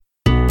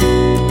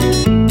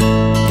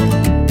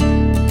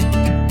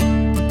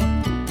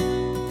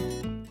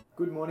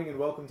morning and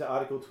welcome to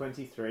Article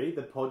 23,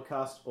 the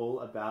podcast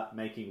all about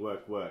making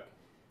work work.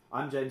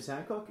 I'm James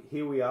Hancock.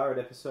 Here we are at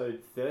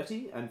episode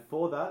 30, and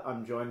for that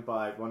I'm joined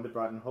by Rhonda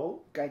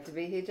Brighton-Hall. Great to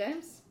be here,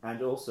 James.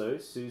 And also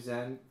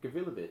Suzanne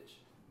Gavilovich.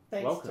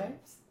 Thanks, Welcome.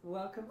 James.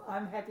 Welcome.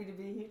 I'm happy to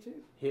be here too.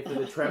 Here for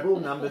the treble,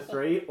 number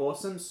 3.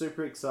 Awesome,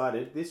 super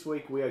excited. This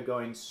week we are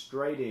going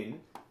straight in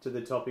to the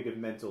topic of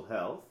mental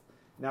health.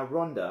 Now,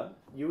 Rhonda,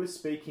 you were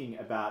speaking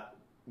about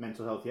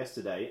mental health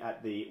yesterday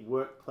at the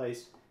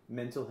Workplace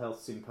Mental Health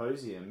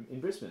Symposium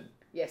in Brisbane.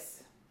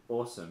 Yes.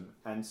 Awesome.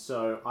 And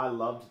so I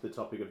loved the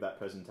topic of that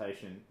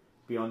presentation,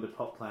 Beyond a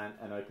Pop Plan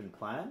and Open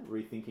Plan,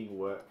 Rethinking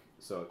Work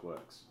So It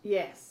Works.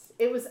 Yes.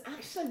 It was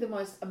actually the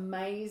most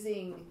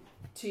amazing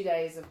 2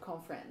 days of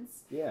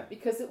conference. Yeah.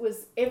 Because it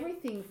was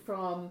everything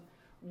from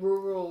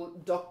rural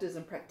doctors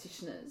and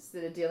practitioners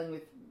that are dealing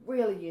with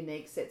really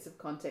unique sets of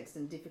context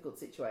and difficult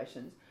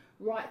situations,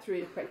 right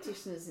through to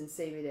practitioners in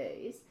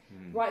CBDs,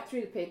 right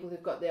through to people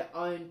who've got their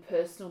own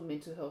personal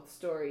mental health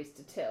stories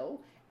to tell,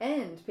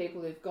 and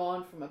people who've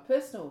gone from a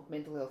personal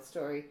mental health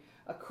story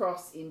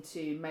across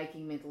into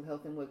making mental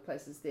health in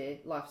workplaces their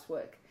life's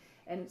work.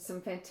 And some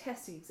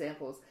fantastic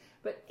examples.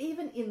 But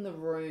even in the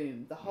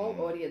room, the whole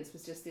audience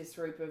was just this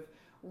group of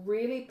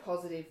really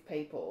positive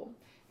people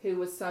who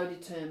were so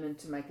determined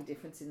to make a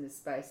difference in this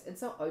space and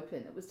so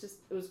open.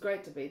 It was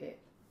great to be there.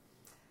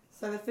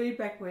 So the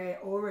feedback we're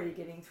already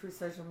getting through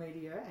social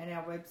media and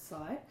our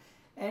website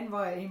and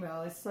via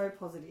email is so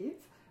positive.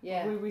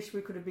 Yeah. We wish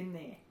we could have been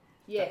there.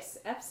 Yes,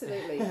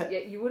 absolutely. Yeah,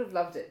 you would have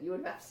loved it. You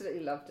would have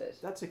absolutely loved it.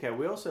 That's okay.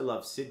 We also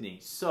love Sydney.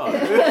 So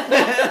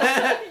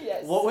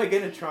Yes. what we're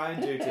going to try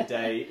and do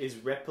today is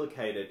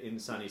replicate it in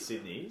sunny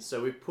Sydney.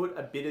 So we've put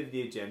a bit of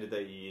the agenda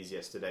that you used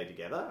yesterday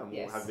together, and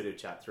we'll have a bit of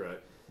chat through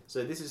it.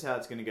 So this is how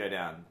it's going to go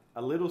down.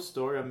 A little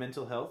story on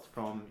mental health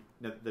from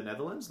the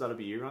Netherlands. That'll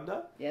be you,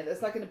 Rhonda. Yeah,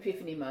 that's like an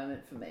epiphany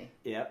moment for me.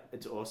 Yeah,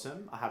 it's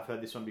awesome. I have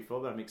heard this one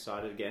before, but I'm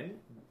excited again.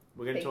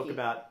 We're going to Thank talk you.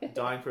 about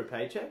dying for a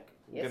paycheck.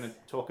 We're Yes. going to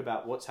talk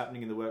about what's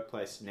happening in the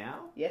workplace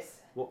now, Yes,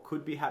 what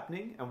could be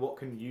happening, and what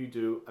can you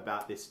do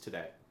about this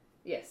today.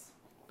 yes.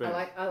 Boom.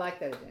 I like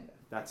that agenda.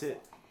 That's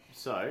it.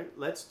 So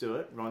let's do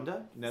it.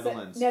 Rhonda,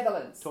 Netherlands. So,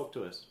 Netherlands. Talk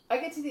to us. I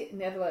get to the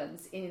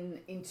Netherlands in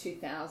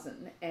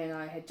 2000 and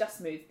I had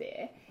just moved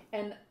there.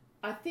 And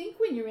I think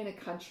when you're in a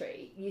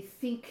country, you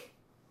think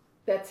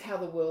that's how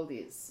the world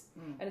is.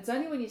 And it's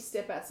only when you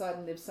step outside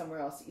and live somewhere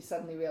else that you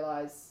suddenly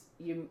realise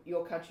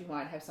your country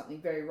might have something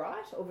very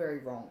right or very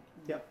wrong.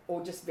 Yep.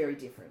 Or just very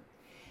different.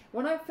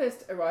 When I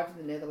first arrived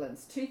in the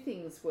Netherlands, two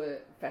things were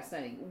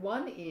fascinating.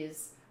 One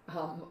is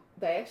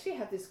they actually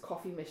have this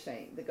coffee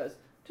machine that goes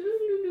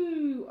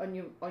doo-doo-doo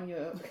on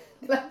your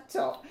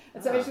laptop.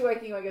 And so as you're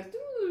working away, it goes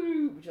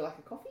doo-doo-doo, would you like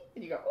a coffee?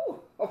 And you go,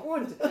 oh, I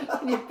would.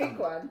 And you pick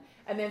one,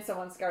 and then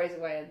someone scurries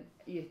away and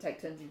you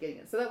take turns in getting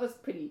it. So that was a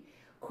pretty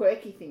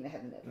quirky thing they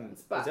have in the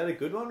Netherlands. But is that a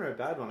good one or a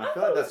bad one? I I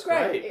feel thought like it that's was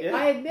great. Yeah.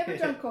 I had never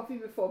drunk coffee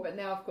before, but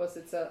now, of course,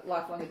 it's a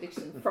lifelong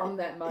addiction from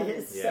that moment.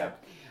 Yes. Yeah.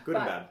 Good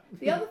and But bad.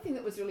 The other thing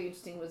that was really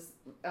interesting was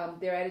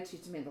their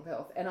attitude to mental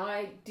health. And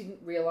I didn't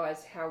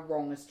realise how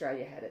wrong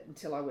Australia had it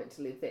until I went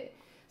to live there.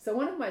 So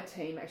one of my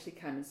team actually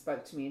came and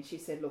spoke to me and she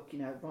said, look,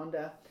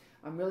 Rhonda,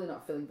 I'm really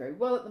not feeling very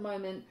well at the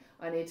moment.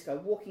 I need to go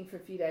walking for a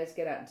few days,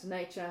 get out into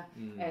nature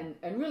and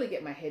really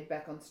get my head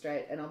back on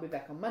straight, and I'll be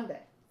back on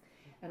Monday.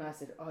 And I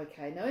said,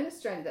 okay. Now in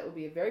Australia, that would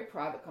be a very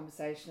private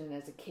conversation, and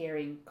as a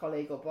caring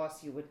colleague or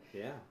boss, you would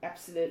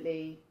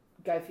absolutely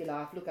go for your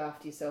laugh, look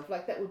after yourself.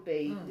 Like that would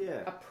be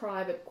a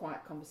private,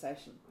 quiet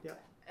conversation. Yeah.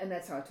 And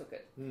that's how I took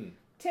it.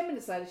 10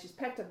 minutes later, she's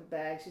packed up a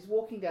bag. She's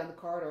walking down the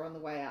corridor on the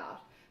way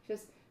out. She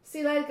goes, see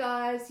you later,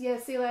 guys. Yeah,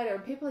 see you later.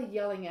 And people are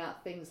yelling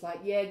out things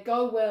like, yeah,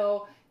 go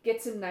well,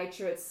 get some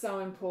nature. It's so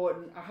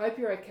important. I hope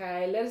you're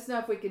okay. Let us know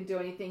if we can do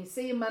anything.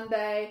 See you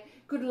Monday.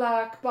 Good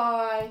luck.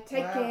 Bye.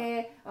 Take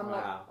care. I'm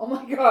like, oh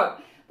my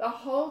God. The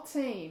whole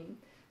team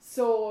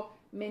saw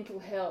mental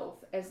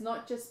health as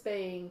not just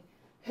being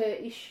her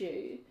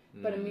issue,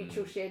 but a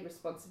mutual shared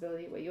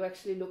responsibility where you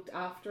actually looked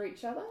after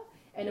each other.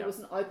 And it was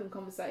an open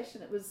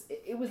conversation. It was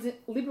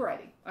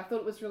liberating. I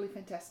thought it was really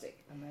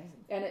fantastic. Amazing.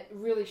 And it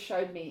really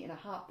showed me in a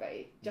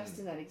heartbeat, just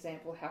in that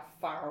example, how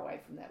far away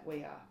from that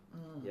we are.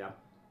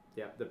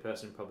 Yeah, the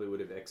person probably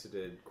would have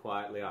exited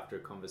quietly after a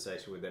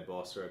conversation with their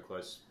boss or a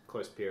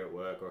close peer at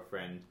work or a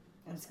friend.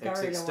 And scurried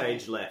Exit away.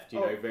 stage left,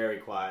 very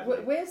quietly.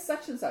 Where's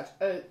such and such?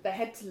 Oh, they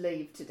had to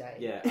leave today.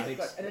 Yeah,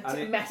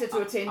 a matter to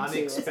attend to.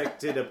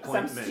 Unexpected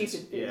appointment. Some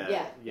stupid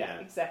thing. Yeah,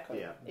 exactly.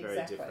 Yeah,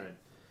 very different.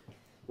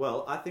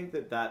 Well, I think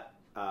that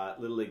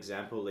little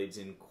example leads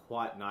in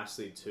quite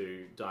nicely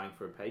to dying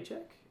for a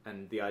paycheck,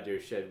 and the idea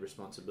of shared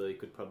responsibility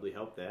could probably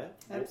help there.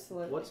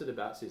 Absolutely. What's it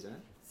about,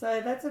 Suzanne? So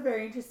that's a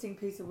very interesting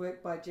piece of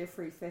work by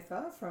Jeffrey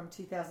Pfeffer from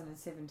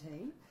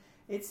 2017.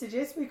 It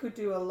suggests we could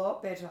do a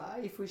lot better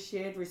if we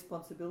shared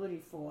responsibility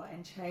for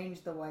and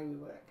change the way we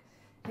work.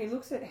 He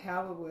looks at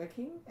how we're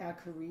working, our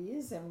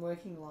careers and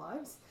working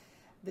lives,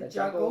 the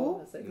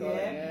juggle, as they call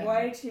it,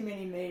 way too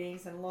many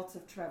meetings and lots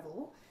of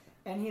travel,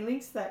 and he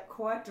links that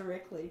quite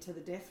directly to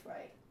the death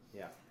rate.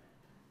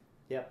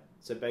 Yeah.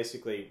 So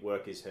basically,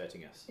 work is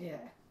hurting us. Yeah.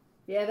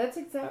 Yeah, that's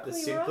exactly At the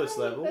simplest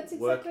right. level, That's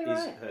work exactly is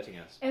right. hurting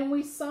us. And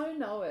we so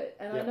know it.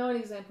 And I Yep. know an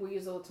example we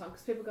use all the time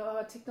because people go,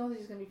 oh, technology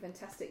is going to be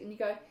fantastic. And you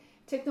go,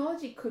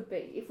 technology could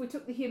be. If we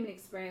took the human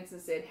experience and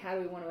said, how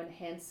do we want to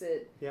enhance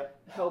it, Yep.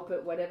 help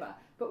it, whatever.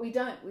 But we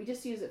don't. We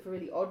just use it for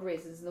really odd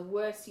reasons. And the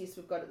worst use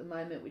we've got at the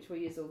moment, which we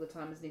use all the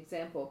time as an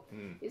example,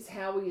 is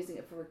how we're using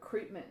it for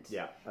recruitment.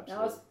 Yeah, Now,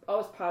 absolutely. I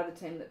was part of the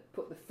team that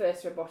put the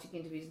first robotic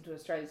interviews into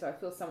Australia, so I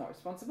feel somewhat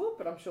responsible,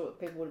 but I'm sure that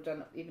people would have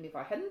done it even if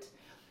I hadn't.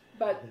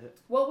 But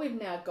what we've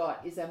now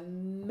got is a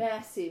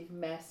massive,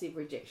 massive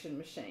rejection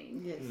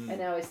machine. Yes. And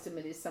our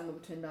estimate is somewhere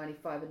between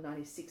 95 and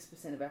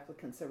 96% of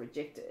applicants are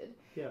rejected.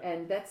 Yeah.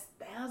 And that's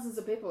thousands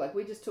of people. Like,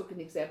 we just took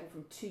an example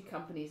from 2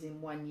 companies in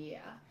 1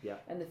 year. Yeah.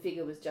 And the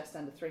figure was just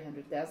under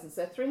 300,000.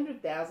 So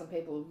 300,000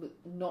 people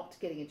not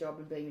getting a job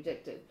and being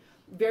rejected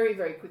very,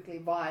 very quickly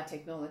via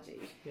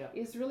technology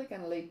is really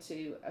going to lead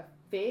to a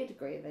fair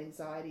degree of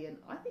anxiety and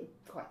I think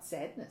quite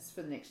sadness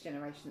for the next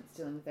generation that's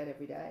dealing with that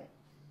every day.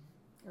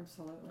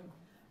 Absolutely.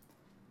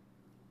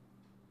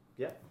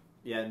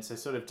 Yeah, and so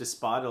sort of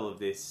despite all of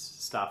this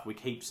stuff, we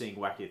keep seeing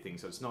wackier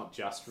things. So it's not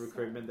just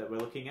recruitment that we're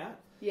looking at.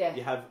 Yeah.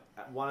 You have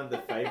one of the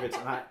favourites,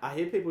 and I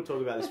hear people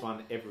talk about this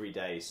one every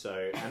day.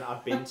 So, and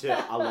I've been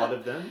to a lot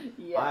of them.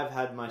 Yeah. I've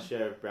had my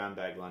share of brown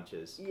bag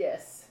lunches.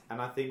 Yes.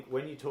 And I think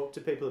when you talk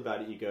to people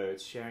about it, you go,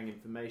 it's sharing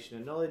information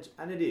and knowledge,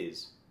 and it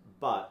is.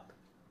 But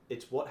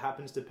it's what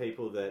happens to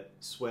people that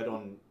sweat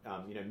on,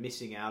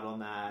 missing out on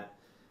that.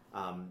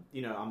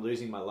 I'm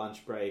losing my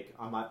lunch break.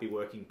 I might be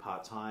working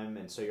part-time,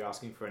 and so you're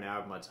asking for an hour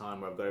of my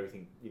time where I've got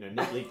everything,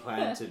 neatly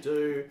planned to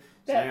do.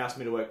 So now you ask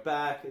me to work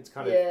back. It's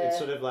kind of, it's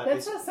sort of like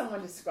that's this. how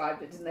someone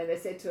described it, didn't they? They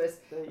said to us,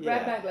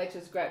 brown bag lecture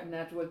is great, and I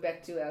have to work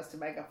back 2 hours to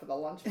make up for the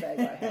lunch bag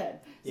I had.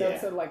 So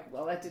it's sort of like,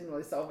 well, that didn't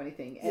really solve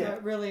anything. So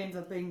it really ends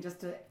up being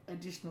just an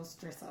additional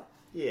stressor.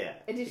 Yeah.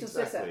 Additional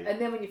stressor. And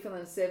then when you fill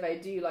in a survey,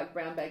 do you like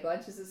brown bag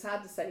lunches? It's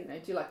hard to say, do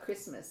you like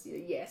Christmas?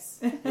 Yes.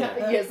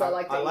 Yeah. Yes, I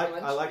like to eat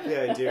lunch. I like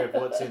the idea of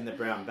what's in the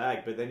brown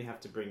bag, but then you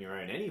have to bring your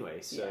own anyway.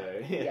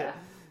 So Yeah.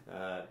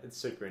 It's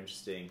super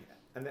interesting.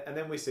 And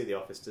then we see the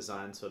office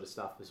design sort of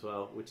stuff as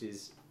well, which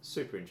is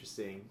super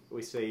interesting.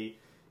 We see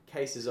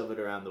cases of it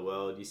around the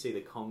world. You see the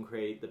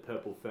concrete, the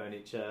purple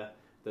furniture,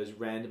 those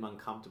random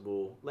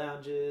uncomfortable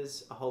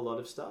lounges, a whole lot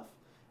of stuff,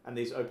 and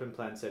these open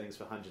plan settings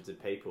for hundreds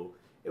of people.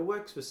 It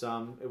works for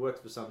some. It works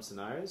for some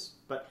scenarios,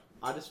 but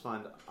I just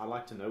find I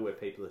like to know where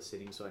people are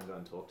sitting so I can go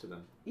and talk to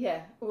them.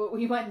 Yeah, well,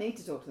 you might need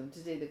to talk to them to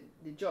do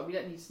the job. You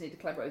don't just need to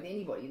collaborate with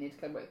anybody. You need to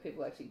collaborate with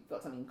people who actually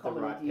got something in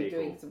common right with you, people.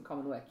 doing some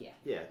common work.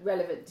 Yeah.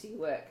 Relevant to your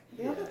work.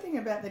 The other thing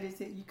about that is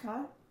that you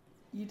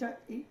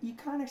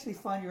can't actually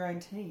find your own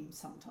team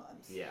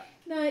sometimes. Yeah.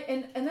 No,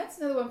 and that's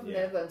another one from the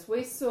Netherlands.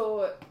 We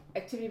saw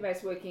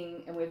activity-based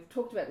working, and we've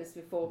talked about this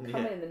before,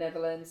 come in the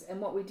Netherlands,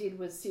 and what we did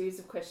was a series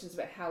of questions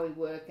about how we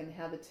work and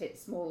how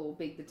small or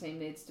big the team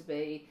needs to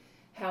be,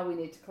 how we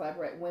need to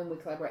collaborate, when we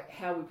collaborate,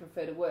 how we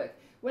prefer to work.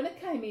 When it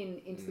came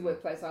into the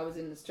workplace I was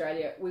in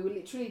Australia, we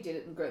literally did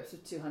it in groups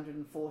of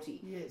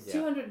 240. Yes. Yeah.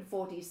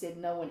 240 said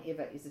no one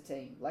ever is a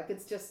team. Like,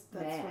 it's just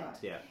That's mad. right.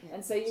 Yeah.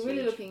 And so you're It's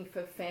really huge. looking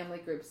for family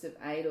groups of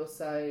 8 or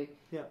so.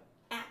 Yeah.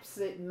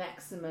 Absolute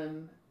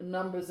maximum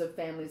numbers of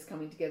families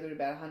coming together at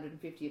about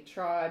 150 a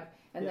tribe,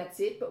 and that's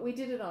it. But we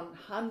did it on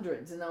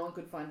hundreds, and no one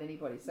could find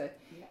anybody. So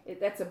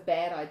that's a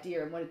bad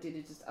idea. And what it did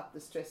is just up the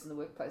stress in the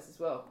workplace as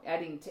well,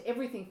 adding to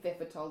everything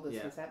Fefa told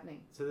us was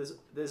happening. So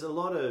there's a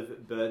lot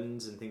of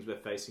burdens and things we're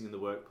facing in the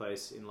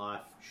workplace, in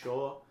life,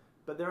 sure,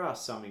 but there are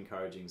some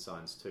encouraging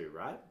signs too,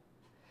 right?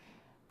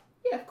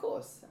 Yeah, of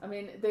course. I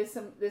mean, there's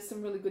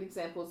some really good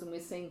examples, and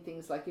we're seeing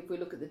things like, if we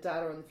look at the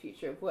data on the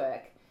future of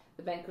work,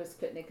 the Bankwest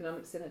Curtin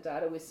Economics Centre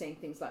data, we're seeing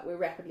things like we're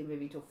rapidly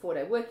moving to a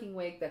 4-day working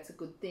week. That's a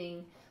good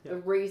thing. Yep. The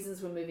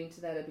reasons we're moving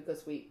to that are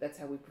because that's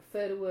how we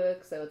prefer to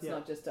work. So it's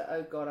not just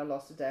oh God, I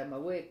lost a day of my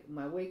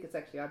week. It's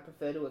actually I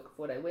prefer to work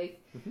a 4-day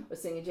week. Mm-hmm. We're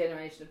seeing a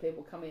generation of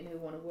people come in who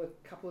want to work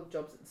a couple of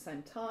jobs at the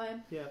same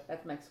time. Yeah.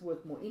 That makes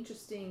work more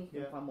interesting. You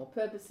can Yeah. find more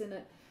purpose in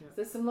it. Yeah. So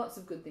there's some lots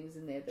of good things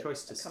in there. That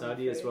Choice to are coming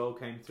study as through. well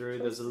came through.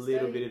 Choice There's a to little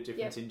study. bit of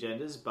difference in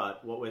genders,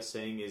 but what we're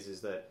seeing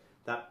is that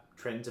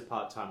trend to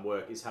part-time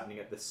work is happening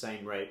at the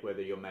same rate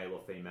whether you're male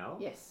or female.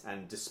 Yes.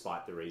 And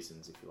despite the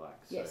reasons, if you like.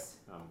 So, Yes.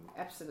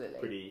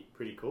 Absolutely.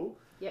 Pretty cool.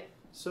 Yep.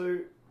 So,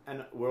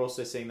 and we're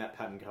also seeing that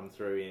pattern come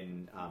through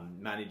in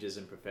managers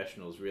and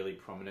professionals really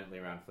prominently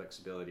around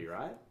flexibility,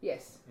 right?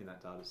 Yes. In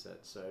that data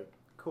set. So,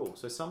 cool.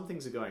 So some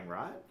things are going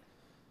right.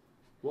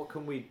 What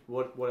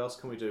else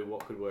can we do?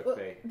 What could work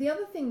be? The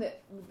other thing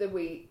that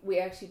we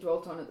actually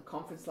dwelt on at the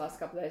conference last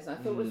couple of days, and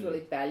I thought was really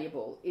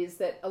valuable, is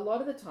that a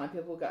lot of the time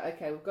people go,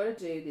 okay, we've got to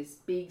do this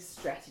big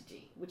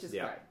strategy, which is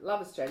great.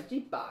 Love a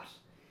strategy, but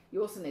you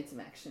also need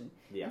some action.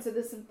 Yeah. And so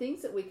there's some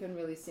things that we can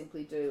really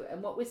simply do.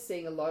 And what we're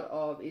seeing a lot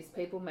of is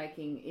people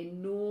making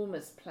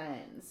enormous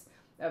plans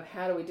of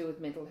how do we deal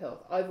with mental health.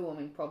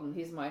 Overwhelming problem.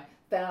 Here's my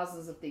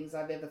thousands of things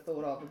I've ever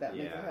thought of about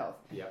mental health.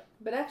 Yeah.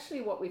 But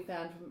actually what we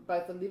found from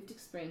both the lived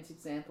experience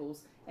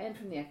examples and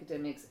from the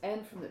academics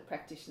and from the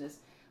practitioners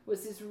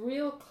was this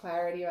real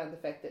clarity around the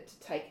fact that to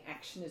take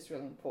action is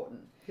really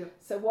important. Yep.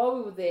 So while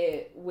we were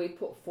there, we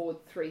put forward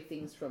 3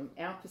 things from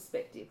our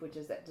perspective, which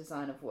is that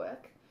design of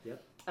work.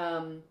 Yep.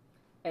 And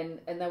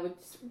they were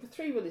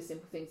 3 really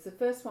simple things. The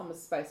first one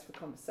was space for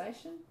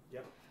conversation.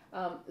 Yep.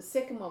 The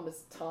second one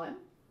was time.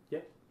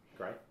 Yep.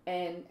 Great.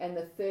 And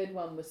the third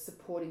one was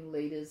supporting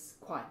leaders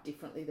quite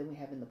differently than we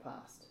have in the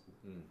past.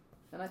 Mm.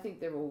 And I think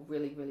they're all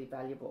really, really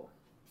valuable.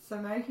 So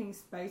making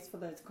space for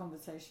those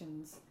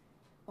conversations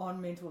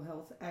on mental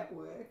health at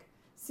work,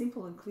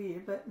 simple and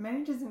clear, but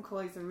managers and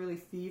colleagues are really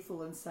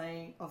fearful of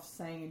saying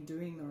and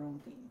doing the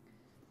wrong thing.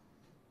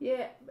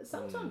 Yeah, but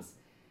sometimes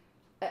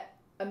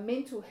a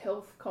mental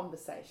health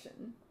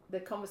conversation,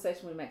 the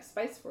conversation we make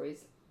space for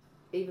is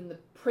even the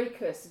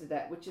precursor to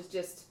that, which is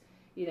just,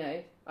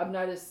 I've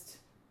noticed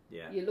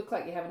you look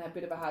like you're having a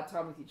bit of a hard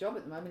time with your job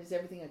at the moment. Is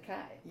everything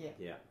okay?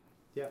 Yeah.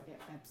 Yeah,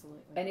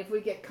 absolutely. And if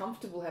we get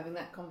comfortable having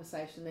that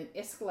conversation, then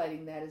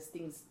escalating that as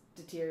things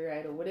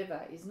deteriorate or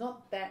whatever is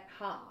not that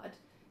hard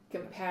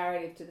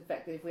comparative to the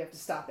fact that if we have to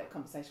start that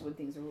conversation when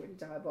things are already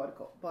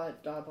diabolical.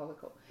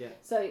 Yeah.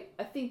 So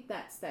I think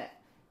that's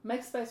that.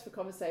 Make space for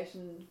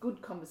conversation,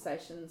 good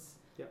conversations,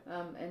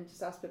 and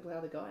just ask people how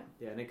they're going.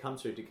 Yeah, and it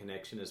comes through to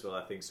connection as well,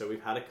 I think. So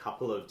we've had a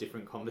couple of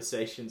different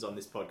conversations on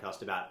this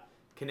podcast about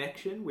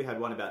connection. We had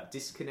one about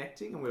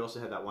disconnecting, and we also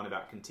had that one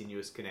about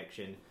continuous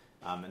connection.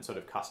 And sort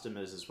of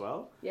customers as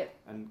well. Yep.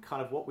 And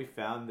kind of what we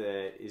found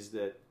there is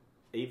that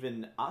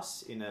even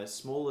us in a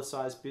smaller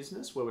size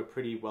business where we're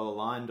pretty well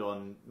aligned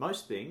on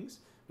most things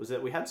was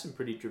that we had some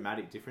pretty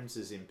dramatic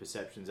differences in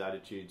perceptions,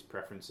 attitudes,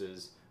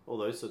 preferences, all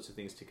those sorts of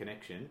things to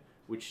connection,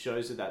 which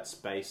shows that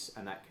space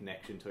and that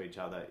connection to each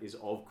other is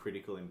of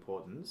critical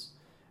importance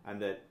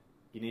and that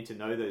you need to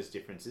know those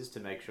differences to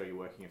make sure you're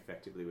working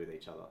effectively with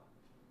each other.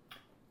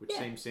 Which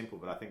seems simple,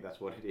 but I think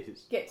that's what it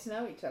is. Get to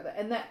know each other.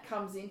 And that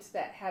comes into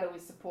that, how do we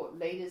support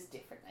leaders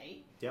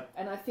differently? Yep.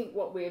 And I think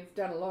what we've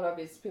done a lot of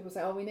is people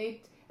say, our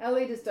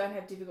leaders don't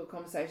have difficult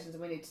conversations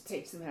and we need to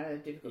teach them how to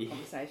have difficult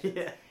conversations.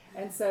 Yeah.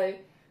 And so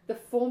the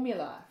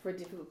formula for a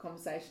difficult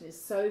conversation is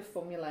so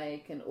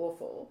formulaic and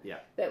awful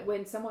that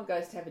when someone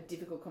goes to have a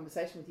difficult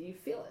conversation with you, you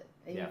feel it.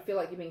 And you feel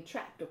like you're being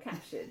trapped or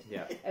captured.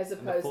 As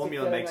opposed and the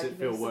formula to makes like it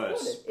feel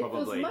worse, supported.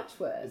 probably. It feels much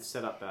worse. It's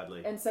set up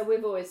badly. And so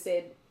we've always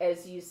said,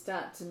 as you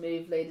start to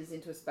move leaders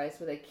into a space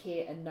where they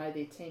care and know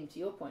their team, to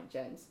your point,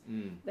 James,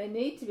 they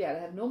need to be able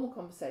to have normal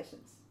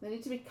conversations. They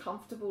need to be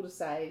comfortable to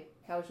say,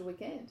 how was your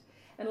weekend?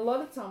 And a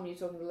lot of time when you're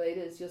talking to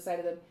leaders, you'll say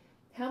to them,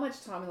 how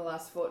much time in the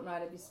last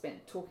fortnight have you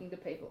spent talking to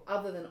people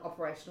other than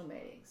operational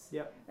meetings?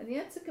 Yep. And the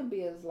answer can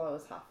be as low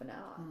as half an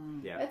hour.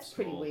 Yeah, that's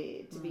pretty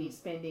weird to be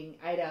spending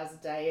 8 hours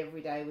a day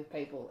every day with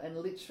people and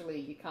literally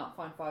you can't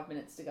find 5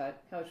 minutes to go,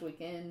 how was your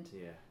weekend?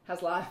 Yeah.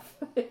 How's life?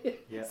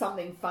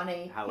 Something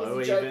funny. Hello,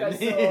 here's a joke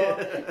even.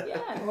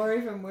 I saw. Or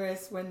even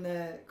worse, when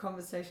the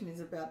conversation is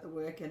about the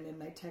work and then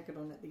they tack it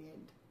on at the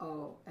end.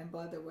 Oh, and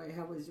by the way,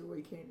 how was your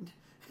weekend?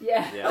 I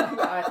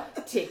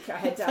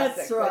had to ask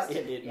that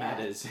question. It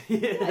matters.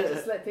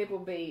 Just let people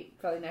be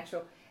fairly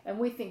natural. And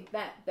we think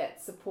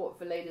that support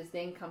for leaders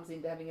then comes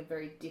into having a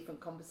very different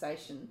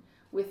conversation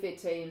with their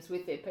teams,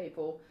 with their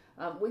people.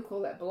 We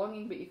call that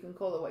belonging, but you can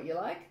call it what you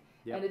like.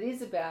 Yep. And it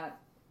is about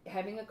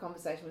having a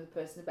conversation with a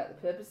person about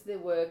the purpose of their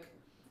work,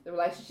 the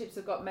relationships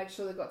they've got, make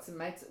sure they've got some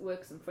mates at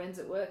work, some friends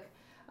at work,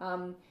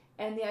 and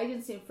the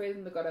agency and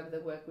freedom they've got over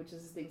their work, which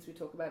is the things we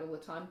talk about all the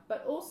time,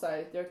 but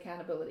also their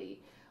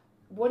accountability.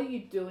 What are you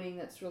doing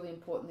that's really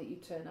important that you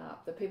turn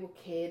up, that people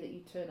care that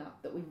you turn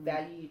up, that we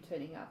value you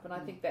turning up? And I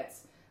think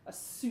that's a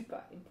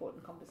super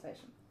important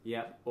conversation.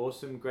 Yeah,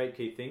 awesome, great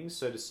key things.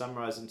 So to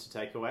summarise and to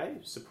take away,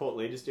 support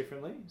leaders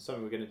differently,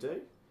 something we're going to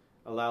do.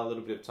 Allow a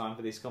little bit of time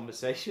for these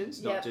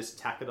conversations, not just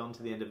tack it on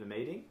to the end of a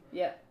meeting.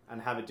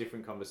 And have a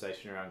different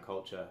conversation around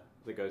culture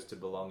that goes to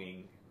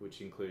belonging,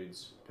 which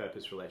includes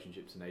purpose,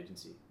 relationships and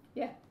agency.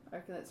 Yeah, I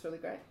reckon that's really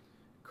great.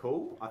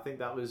 Cool. I think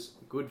that was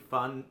good,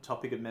 fun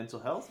topic of mental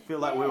health. Feel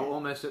like we were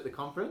almost at the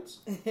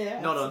conference.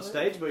 Not on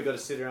stage, but we've got to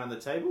sit around the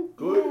table.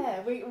 Good.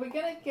 Yeah, we're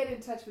going to get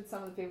in touch with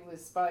some of the people who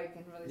spoke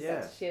and really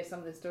start to share some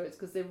of their stories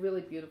because they're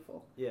really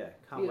beautiful. Yeah,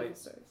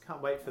 stories.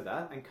 Can't wait for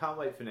that and can't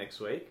wait for next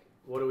week.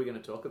 What are we going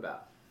to talk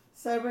about?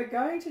 So we're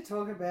going to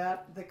talk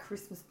about the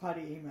Christmas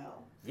party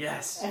email.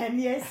 Yes.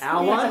 And yes.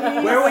 Our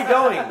one? Where are we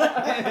going?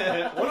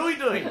 What are we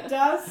doing? It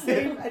does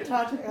seem a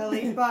touch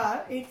early,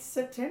 but it's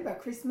September.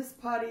 Christmas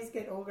parties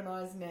get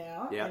organised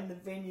now and the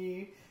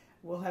venue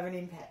will have an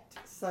impact.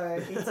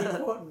 So it's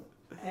important.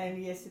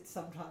 And yes, it's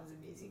sometimes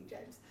amusing,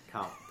 James.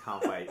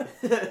 Can't wait.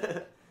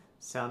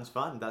 Sounds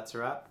fun. That's a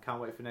wrap. Can't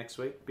wait for next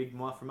week. Big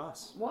moi from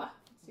us. What?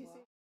 See you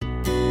soon.